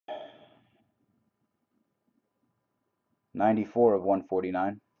94 of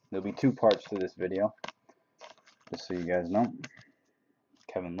 149. There'll be two parts to this video, just so you guys know.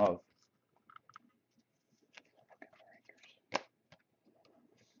 Kevin Love.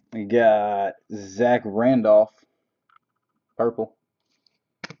 We got Zach Randolph, purple.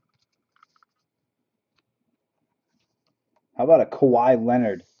 How about a Kawhi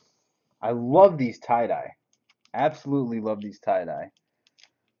Leonard? I love these tie-dye. Absolutely love these tie-dye.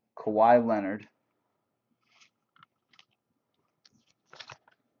 Kawhi Leonard.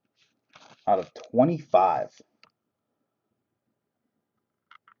 Out of 25.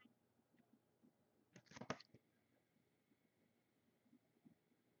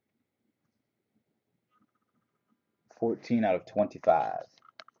 $14 out of 25.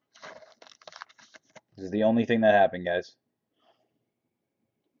 This is the only thing that happened, guys.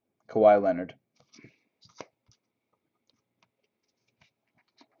 Kawhi Leonard.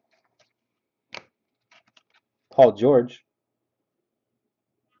 Paul George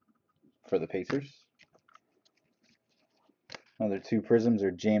for the Pacers. Another two prisms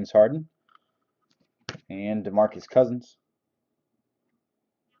are James Harden and DeMarcus Cousins.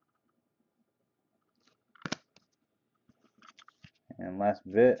 And last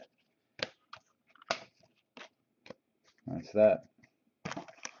bit. That's that.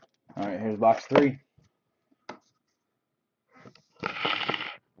 All right, here's box 3.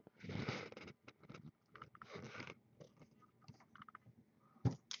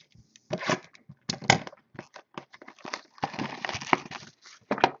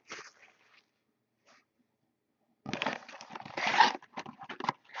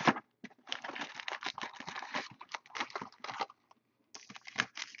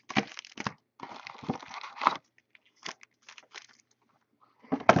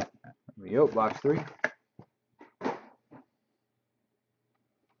 Here we go, box 3.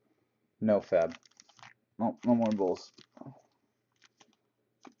 No fab. No more Bulls.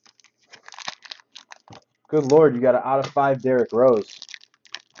 Good Lord, you got an out of 5 Derrick Rose.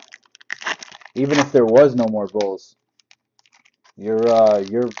 Even if there was no more Bulls, you're all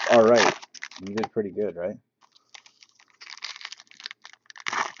right. You did pretty good, right?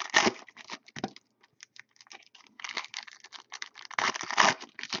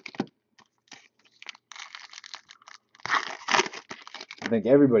 I think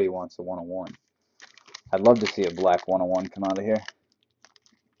everybody wants a 101. I'd love to see a black 101 come out of here.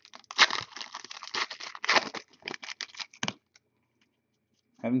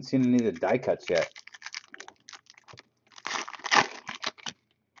 Haven't seen any of the die cuts yet.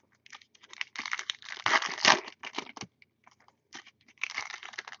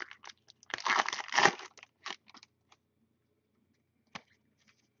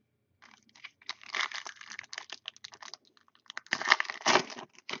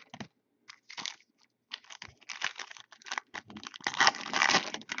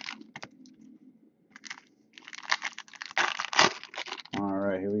 All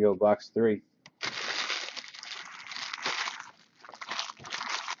right, here we go, box 3.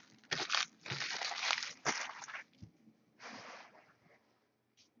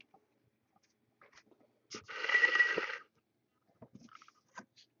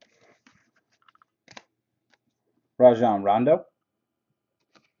 Rajon Rondo.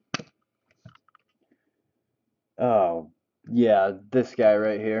 Oh, yeah, this guy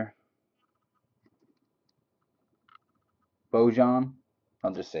right here. Bojan.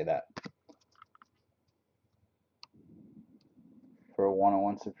 I'll just say that. For a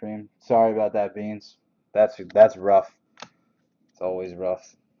 101 Supreme. Sorry about that, Beans. That's rough. It's always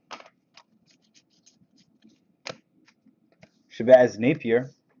rough. Shabazz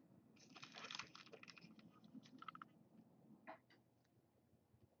Napier.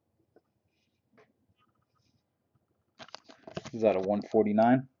 He's out of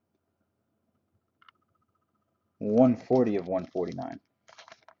 149. 140 of 149.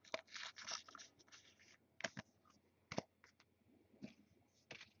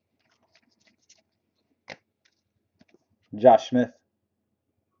 Josh Smith.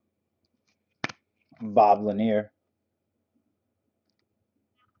 Bob Lanier.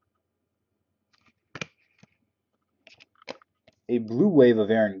 A blue wave of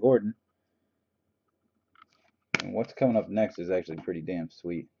Aaron Gordon. And what's coming up next is actually pretty damn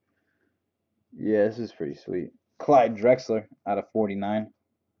sweet. Yeah, this is pretty sweet. Clyde Drexler out of 49.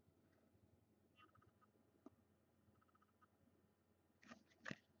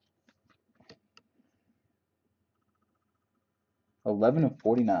 $11 of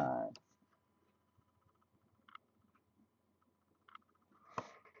 49.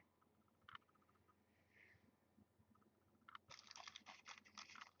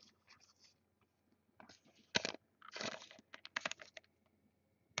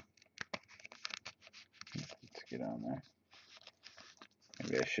 get on there.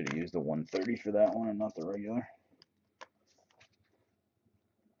 Maybe I should have used the 130 for that one and not the regular.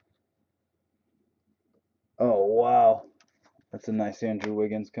 Oh, wow. That's a nice Andrew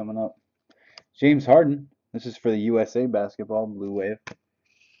Wiggins coming up. James Harden. This is for the USA basketball, Blue Wave.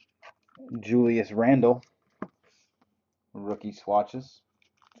 Julius Randle. Rookie swatches.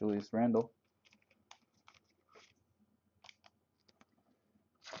 Julius Randle.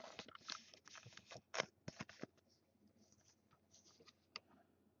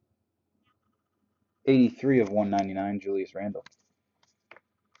 '83 of 199, Julius Randle.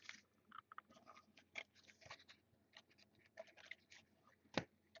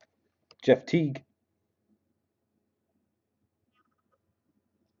 Jeff Teague.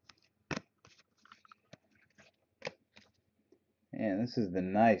 And this is the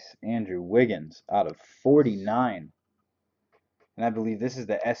nice Andrew Wiggins out of 49. And I believe this is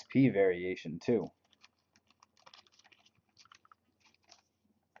the SP variation too.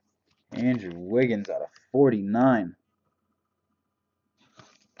 Andrew Wiggins out of 49.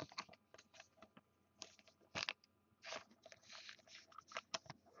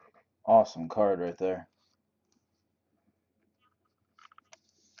 Awesome card right there.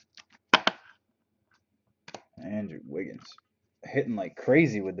 Andrew Wiggins hitting like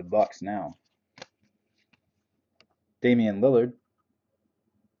crazy with the Bucks now. Damian Lillard.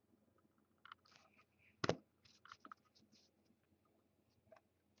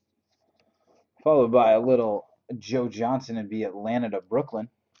 Followed by a little Joe Johnson and be Atlanta to Brooklyn.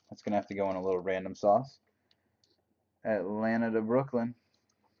 That's going to have to go in a little random sauce. Atlanta to Brooklyn.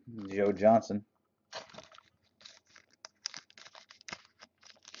 Joe Johnson.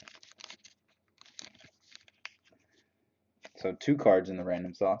 So 2 cards in the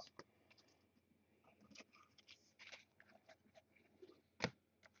random sauce.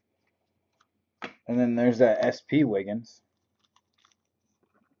 And then there's that SP Wiggins.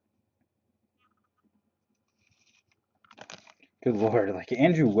 Good Lord, like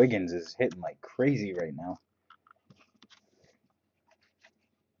Andrew Wiggins is hitting like crazy right now.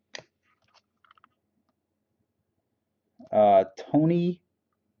 Tony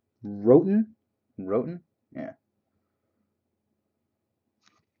Roten? Roten? Yeah.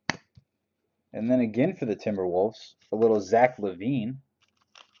 And then again for the Timberwolves, a little Zach LaVine.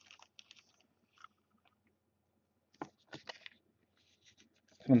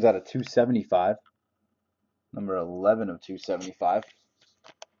 This one's out of 275. Number 11 of 275.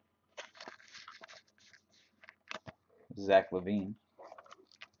 Zach LaVine.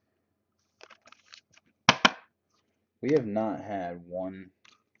 We have not had one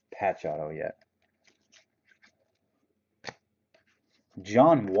patch auto yet.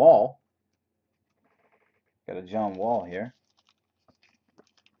 John Wall. Got a John Wall here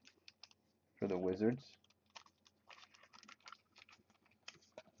for the Wizards.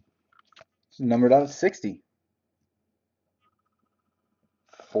 It's numbered out of 60.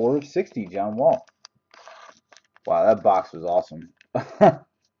 4 of 60, John Wall. Wow, that box was awesome. That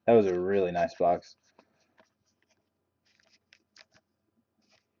was a really nice box.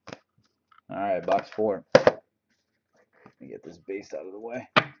 All right, box 4. Let me get this base out of the way.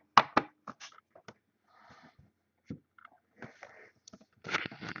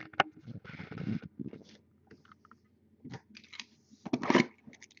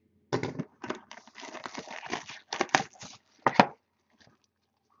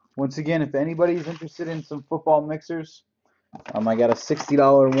 Once again, if anybody's interested in some football mixers, I got a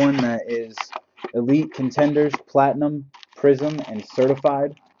 $60 one that is Elite Contenders, Platinum, Prism, and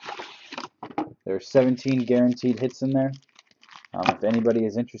Certified. There are 17 guaranteed hits in there. If anybody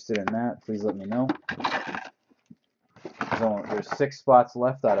is interested in that, please let me know. There's 6 spots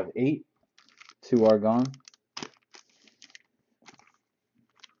left out of 8. 2 are gone.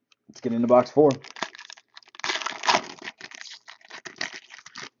 Let's get into box 4.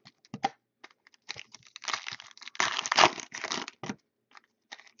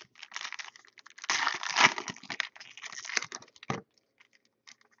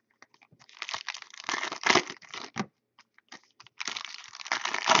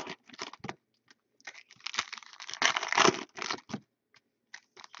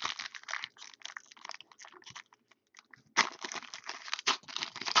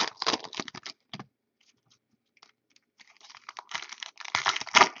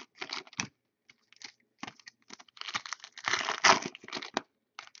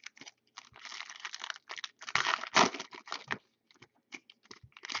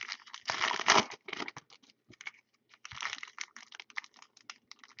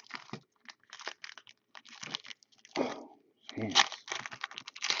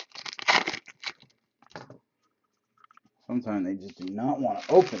 Sometimes they just do not want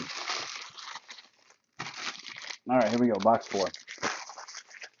to open. All right, here we go. Box 4.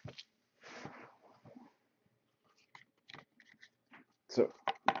 So,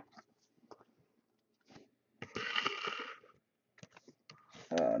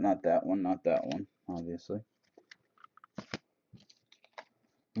 not that one, obviously.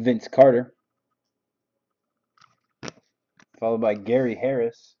 Vince Carter, followed by Gary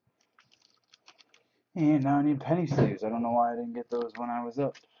Harris. And now I need penny sleeves. I don't know why I didn't get those when I was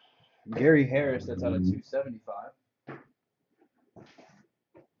up. Gary Harris, that's out of 275.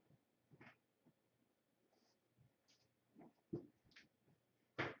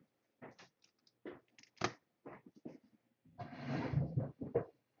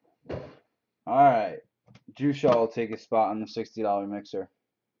 All right. Drew Shaw will take his spot on the $60 mixer.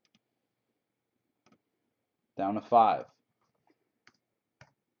 Down to 5.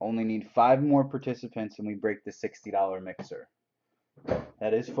 Only need 5 more participants and we break the $60 mixer.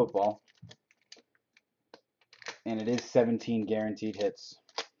 That is football. And it is 17 guaranteed hits.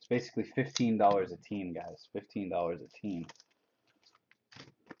 It's basically $15 a team, guys. $15 a team.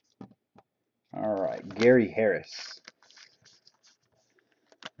 All right. Gary Harris.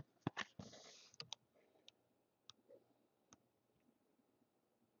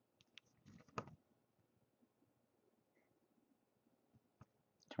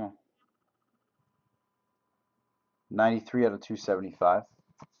 Come on. 93 out of 275.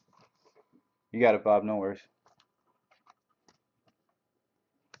 You got it, Bob. No worries.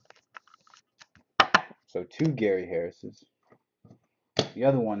 So 2 Gary Harrises. The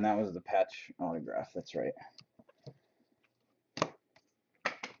other one, that was the patch autograph. That's right.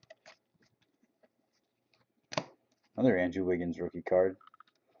 Another Andrew Wiggins rookie card.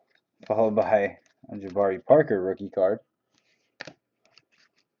 Followed by a Jabari Parker rookie card.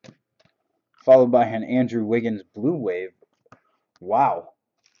 Followed by an Andrew Wiggins Blue Wave. Wow.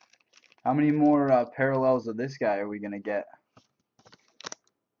 How many more parallels of this guy are we going to get?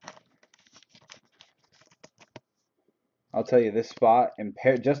 I'll tell you, this spot,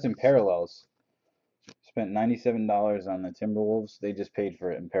 just in parallels, spent $97 on the Timberwolves. They just paid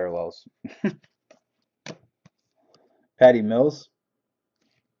for it in parallels. Patty Mills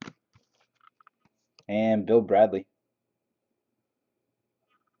and Bill Bradley.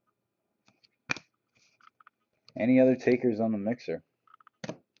 Any other takers on the mixer?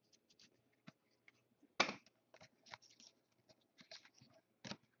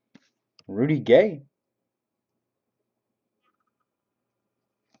 Rudy Gay.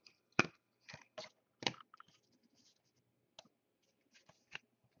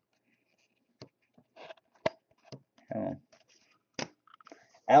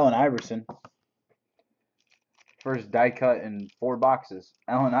 Allen Iverson. First die cut in 4 boxes.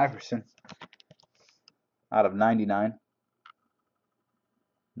 Allen Iverson. Out of 99.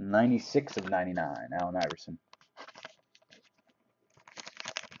 96 of 99. Allen Iverson.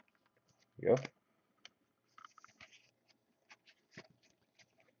 There you go.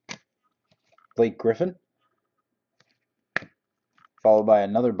 Blake Griffin. Followed by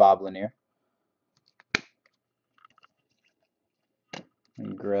another Bob Lanier.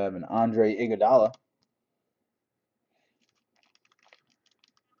 And grab an Andre Iguodala.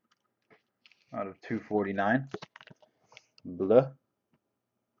 Out of 249. Blah.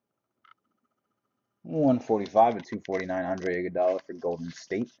 145 and 249 Andre Iguodala for Golden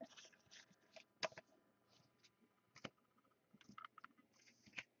State.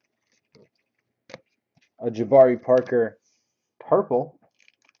 A Jabari Parker purple.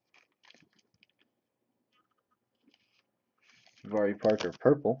 Jabari Parker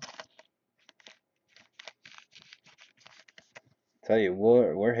purple. Tell you,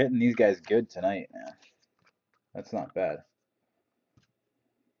 we're hitting these guys good tonight, man. That's not bad.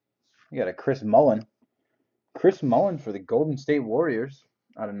 We got a Chris Mullin. Chris Mullin for the Golden State Warriors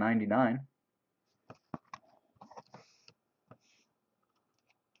out of 99.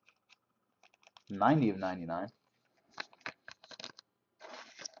 '90 of 99.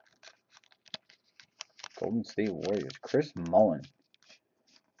 Golden State Warriors. Chris Mullin.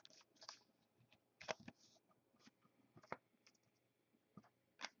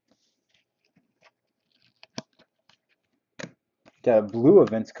 Got a blue of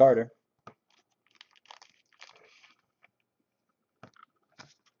Vince Carter.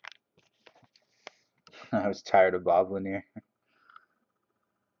 I was tired of Bob Lanier.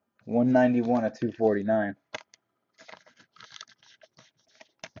 191 of 249.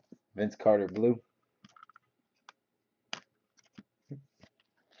 Vince Carter blue.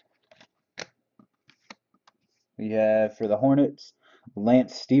 We have for the Hornets,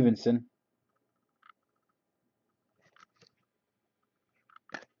 Lance Stevenson.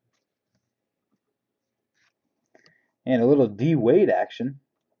 And a little D Wade action.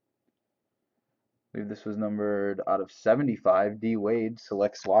 I believe this was numbered out of 75. D Wade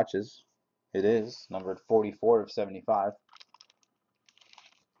select swatches. It is numbered 44 of 75.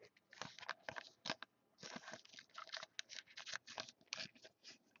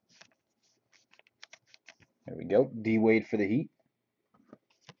 There we go. D Wade for the Heat.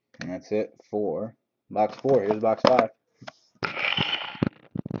 And that's it for box 4. Here's box 5.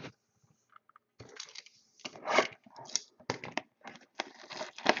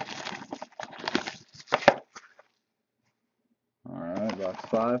 Alright, box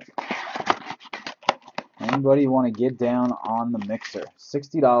 5. Anybody want to get down on the mixer?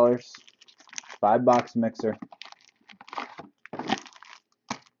 $60. 5-box mixer.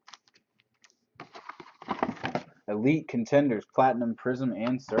 Elite Contenders, Platinum, Prism,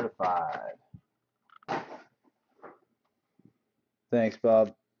 and Certified. Thanks,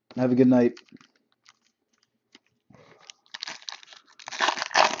 Bob. Have a good night.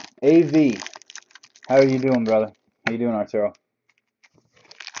 AV, how are you doing, brother? How you doing, Arturo?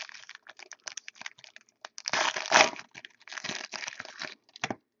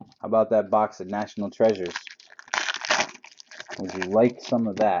 How about that box of National Treasures? Would you like some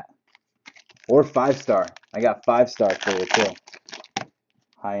of that? Or 5-star. I got 5-star for you, too.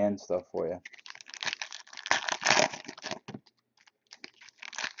 High-end stuff for you.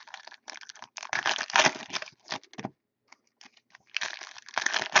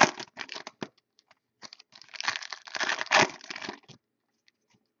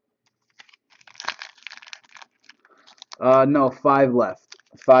 No, 5 left.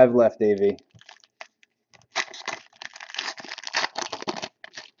 5 left, AV.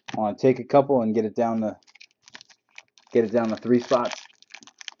 I want to take a couple and get it down to 3 spots.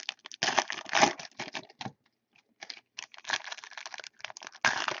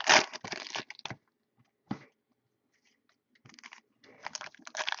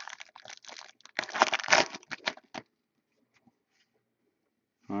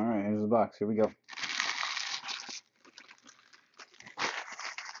 All right, here's the box. Here we go.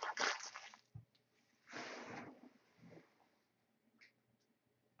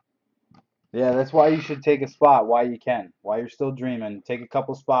 Yeah, that's why you should take a spot while you can. While you're still dreaming, take a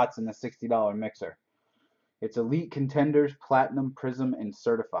couple spots in the $60 mixer. It's Elite Contenders, Platinum, Prism, and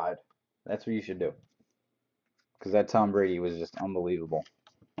Certified. That's what you should do. Because that Tom Brady was just unbelievable.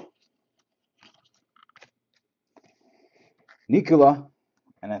 Nikola,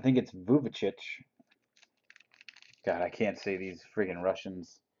 and I think it's Vuvicic. God, I can't say these freaking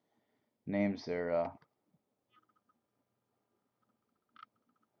Russians' names. They're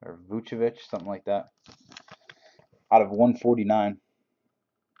or Vucevic, something like that. Out of 149.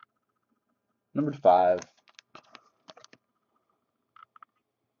 Number 5.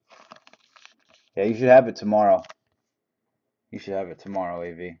 Yeah, you should have it tomorrow. You should have it tomorrow,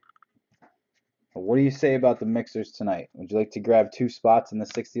 AV. What do you say about the mixers tonight? Would you like to grab 2 spots in the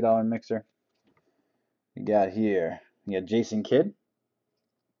 $60 mixer? You got here. You got Jason Kidd.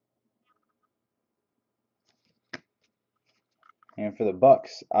 And for the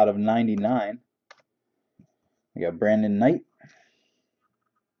Bucks, out of 99, we got Brandon Knight.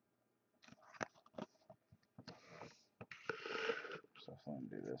 So let me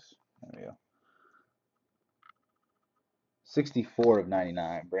do this. There we go. 64 of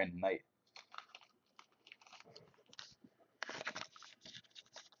 99, Brandon Knight.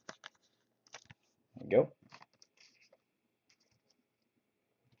 There you go.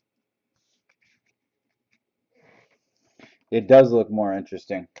 It does look more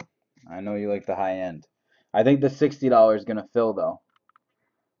interesting. I know you like the high end. I think the $60 is going to fill, though.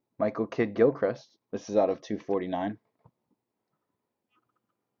 Michael Kidd Gilchrist. This is out of 249.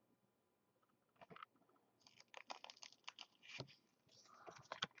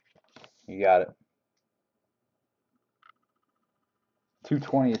 You got it.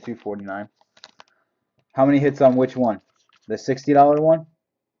 220 to 249. How many hits on which one? The $60 one?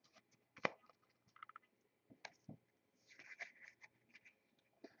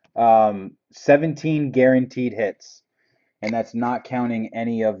 Um, 17 guaranteed hits. And that's not counting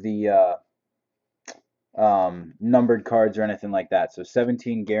any of the numbered cards or anything like that. So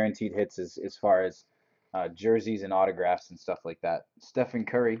 17 guaranteed hits as far as jerseys and autographs and stuff like that. Stephen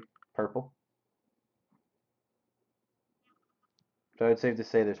Curry, purple. So I'd safe to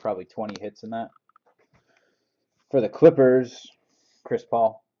say there's probably 20 hits in that. For the Clippers, Chris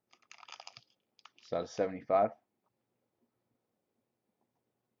Paul. It's out of 75.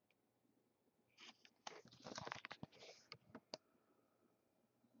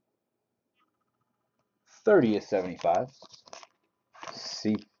 $30 of 75.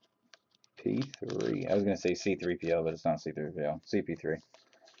 P3. I was going to say C3PO, but it's not C3PO. CP3.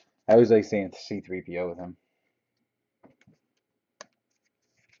 I always like saying C3PO with him.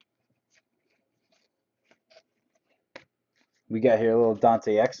 We got here a little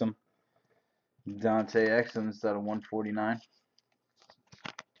Dante Exum. Dante Exum instead of 149.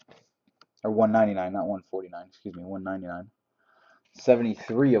 Or 199, not 149. Excuse me, 199.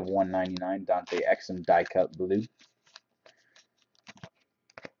 73 of 199. Dante Exum die cut blue.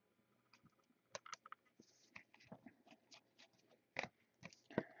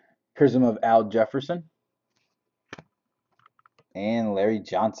 Prism of Al Jefferson. And Larry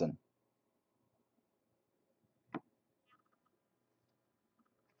Johnson.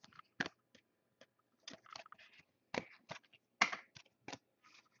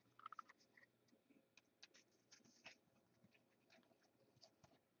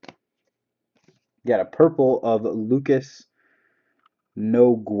 Got a purple of Lucas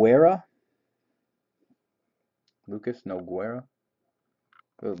Nogueira. Lucas Nogueira.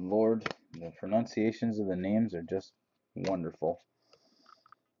 Good Lord. The pronunciations of the names are just wonderful.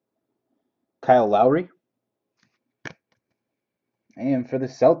 Kyle Lowry. And for the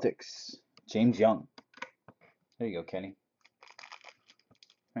Celtics, James Young. There you go, Kenny.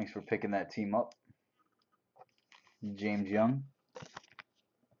 Thanks for picking that team up. James Young.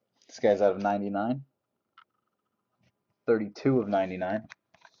 This guy's out of 99. 32 of 99.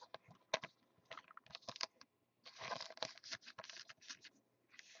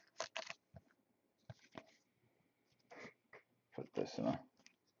 Put this in a...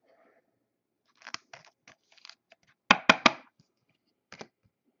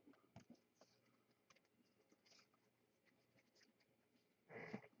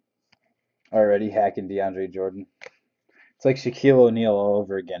 Already hacking DeAndre Jordan. It's like Shaquille O'Neal all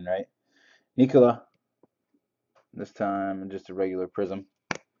over again, right? Nikola. This time just a regular prism.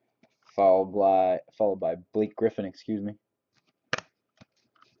 Followed by Blake Griffin, excuse me.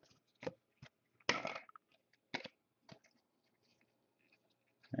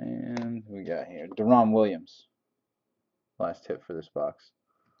 And we got here Deron Williams. Last hit for this box.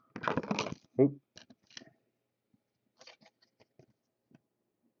 Oop.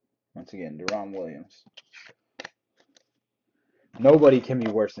 Once again, Deron Williams. Nobody can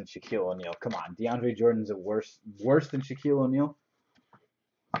be worse than Shaquille O'Neal. Come on, DeAndre Jordan's worse than Shaquille O'Neal.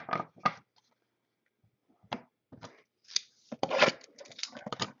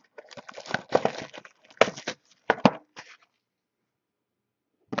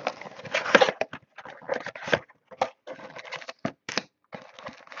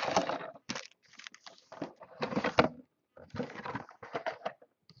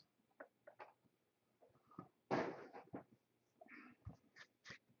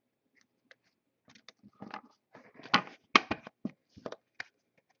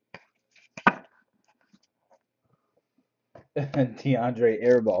 DeAndre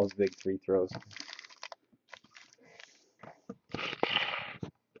airballs big free throws.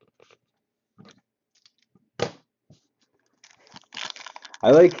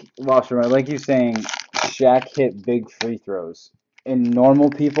 I like Washington. I like you saying Shaq hit big free throws. In normal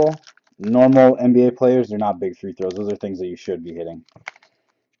people, normal NBA players, they're not big free throws. Those are things that you should be hitting.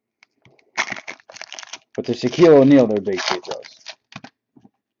 But to Shaquille O'Neal, they're big free throws.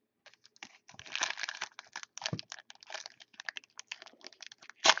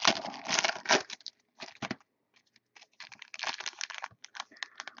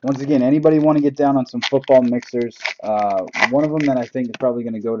 Once again, anybody want to get down on some football mixers? One of them that I think is probably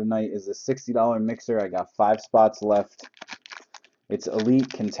going to go tonight is a $60 mixer. I got 5 spots left. It's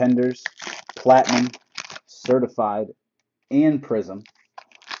Elite, Contenders, Platinum, Certified, and Prism.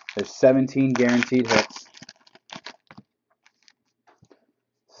 There's 17 guaranteed hits.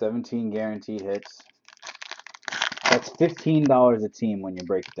 17 guaranteed hits. That's $15 a team when you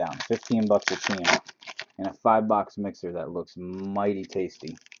break it down. 15 bucks a team. And a 5-box mixer that looks mighty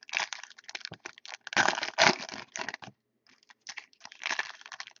tasty.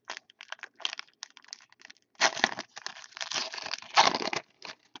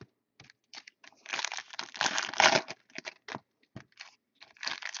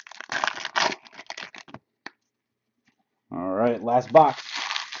 All right, last box.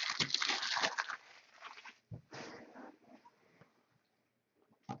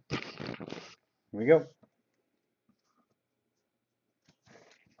 Here we go.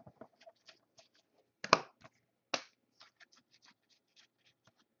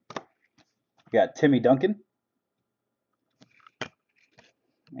 We got Timmy Duncan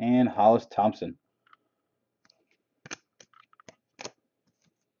and Hollis Thompson.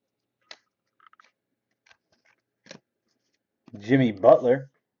 Jimmy Butler.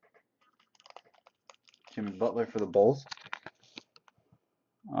 Jimmy Butler for the Bulls.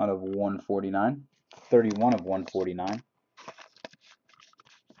 Out of 149. 31 of 149.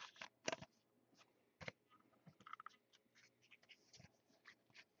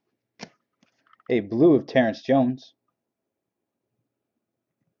 A blue of Terrence Jones.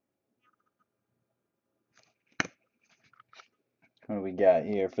 What do we got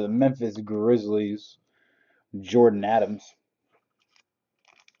here? For the Memphis Grizzlies, Jordan Adams.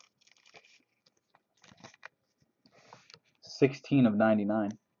 $16 of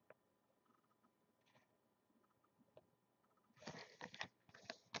 99.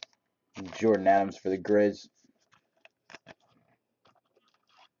 Jordan Adams for the Grizz.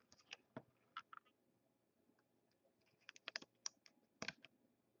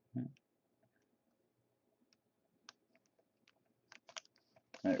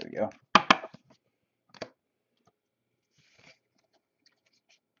 There we go.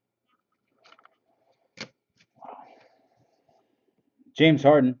 James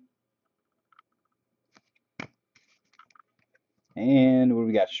Harden. And what do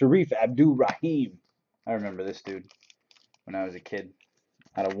we got? Sharif Abdul-Rahim. I remember this dude when I was a kid.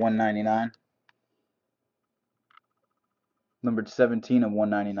 Out of 199. Numbered 17 of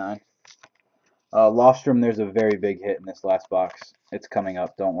 199. Lofstrom, there's a very big hit in this last box. It's coming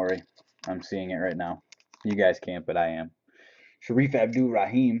up, don't worry. I'm seeing it right now. You guys can't, but I am. Sharif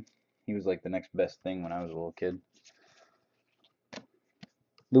Abdul-Rahim. He was like the next best thing when I was a little kid.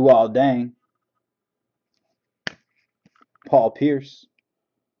 Luol Deng. Paul Pierce.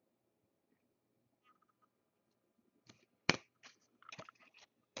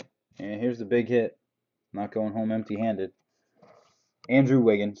 And here's the big hit. Not going home empty-handed. Andrew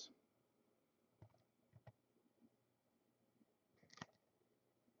Wiggins.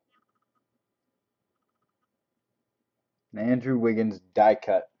 Andrew Wiggins die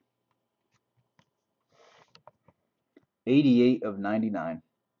cut. 88 of 99.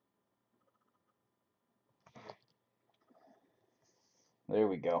 There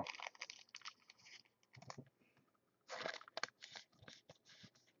we go.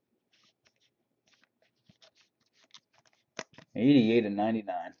 $88 of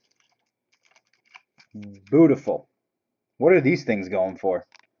 99. Beautiful. What are these things going for?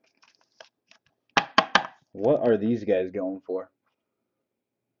 What are these guys going for?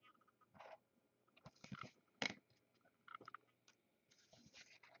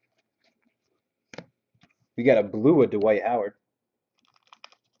 We got a blue of Dwight Howard.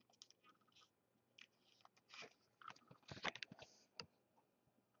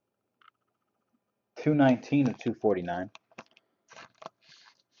 $219 of 249.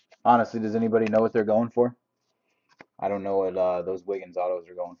 Honestly, does anybody know what they're going for? I don't know what those Wiggins autos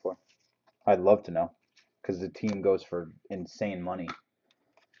are going for. I'd love to know, because the team goes for insane money.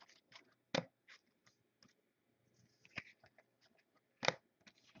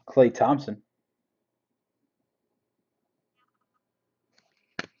 Klay Thompson.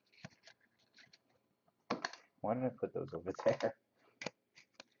 Why did I put those over there?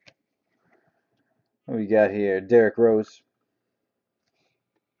 What we got here? Derrick Rose.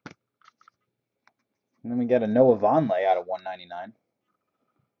 And then we got a Noah Vonleh out of 199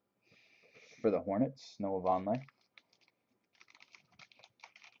 for the Hornets. Noah Vonleh.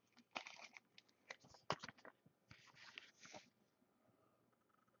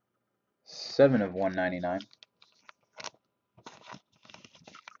 $7 of 199.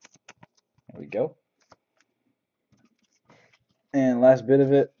 There we go. And last bit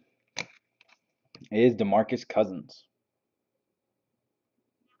of it is DeMarcus Cousins.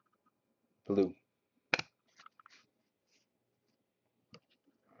 Blue.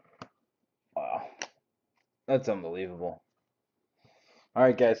 Wow. That's unbelievable. All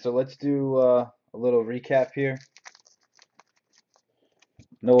right, guys, so let's do a little recap here.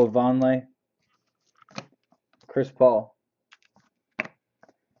 Noah Vonleh, Chris Paul,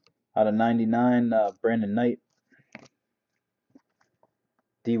 out of 99, Brandon Knight,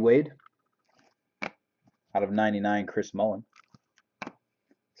 D Wade, out of 99, Chris Mullin.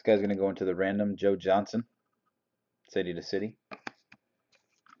 This guy's going to go into the random, Joe Johnson, city to city.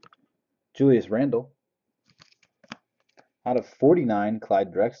 Julius Randle, out of 49,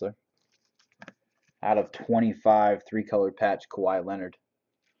 Clyde Drexler. Out of 25, three-color patch, Kawhi Leonard.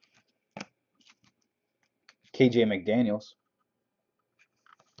 KJ McDaniels.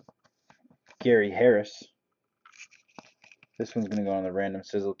 Gary Harris. This one's going to go on the random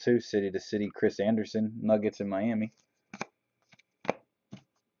sizzle too. City to city, Chris Anderson. Nuggets in Miami.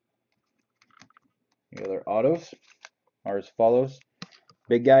 The other autos are as follows.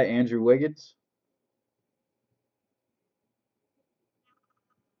 Big guy, Andrew Wiggins.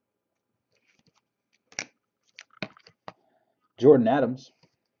 Jordan Adams,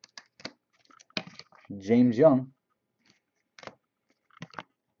 James Young,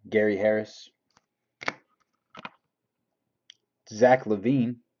 Gary Harris, Zach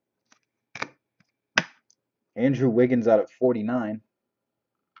Levine, Andrew Wiggins out of 49,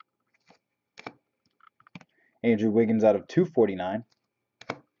 Andrew Wiggins out of 249,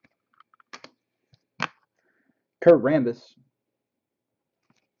 Kurt Rambis.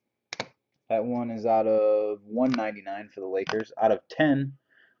 That one is out of 199 for the Lakers. Out of 10,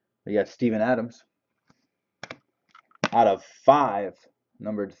 we got Steven Adams. Out of 5,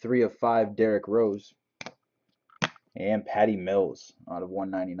 numbered 3 of 5, Derrick Rose. And Patty Mills out of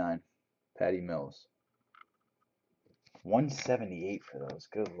 199. Patty Mills. 178 for those.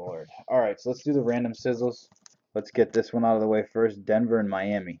 Good Lord. All right, so let's do the random sizzles. Let's get this one out of the way first. Denver and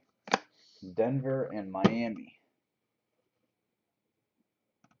Miami. Denver and Miami.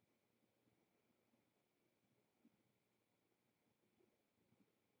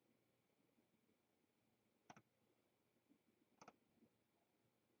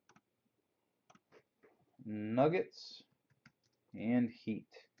 Nuggets and Heat.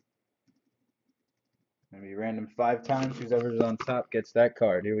 Gonna be random 5 times. Whoever's on top gets that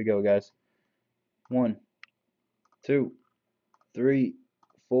card. Here we go, guys. 1, 2, 3,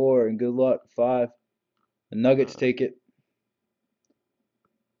 4, and good luck. 5. The Nuggets take it.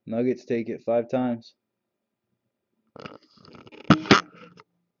 Nuggets take it 5 times.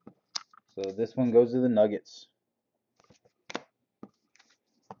 So this one goes to the Nuggets.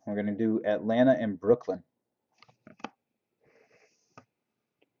 We're gonna do Atlanta and Brooklyn.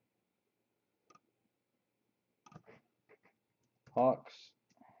 Hawks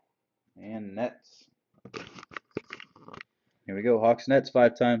and Nets. Here we go. Hawks Nets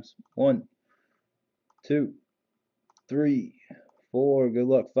 5 times. 1, 2, 3, 4. Good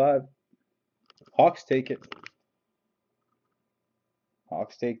luck. 5. Hawks take it.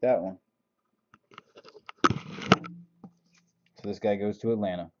 Hawks take that one. So this guy goes to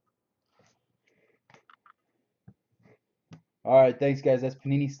Atlanta. All right, thanks guys. That's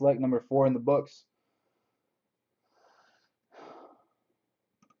Panini Select number 4 in the books.